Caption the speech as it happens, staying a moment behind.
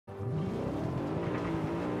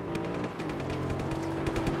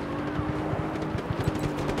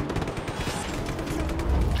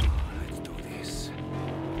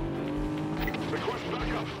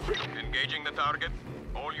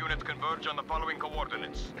Converge on the following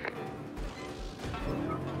coordinates.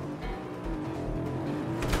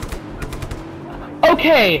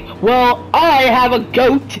 Okay, well, I have a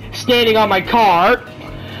goat standing on my car,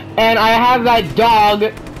 and I have that dog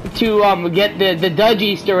to get the Dudge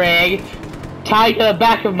Easter egg tied to the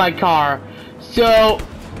back of my car. So,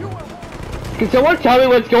 can someone tell me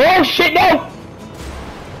what's going on? Oh shit, no!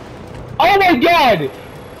 Oh my god!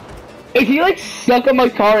 Is he like stuck on my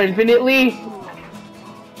car infinitely?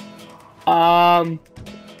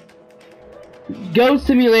 Goat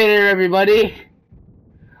Simulator, everybody.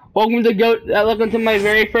 Welcome to my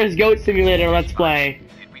very first Goat Simulator Let's Play.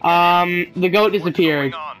 The goat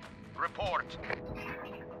disappeared. Report.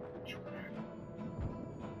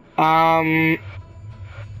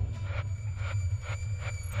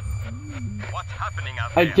 What's happening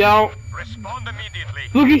out there? I don't. Respond immediately.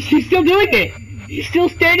 Look, he's still doing it. He's still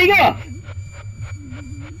standing up.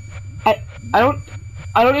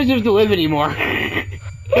 I don't deserve to live anymore. What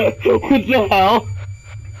the hell?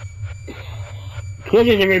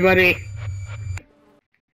 Glitches, everybody.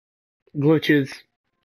 Glitches.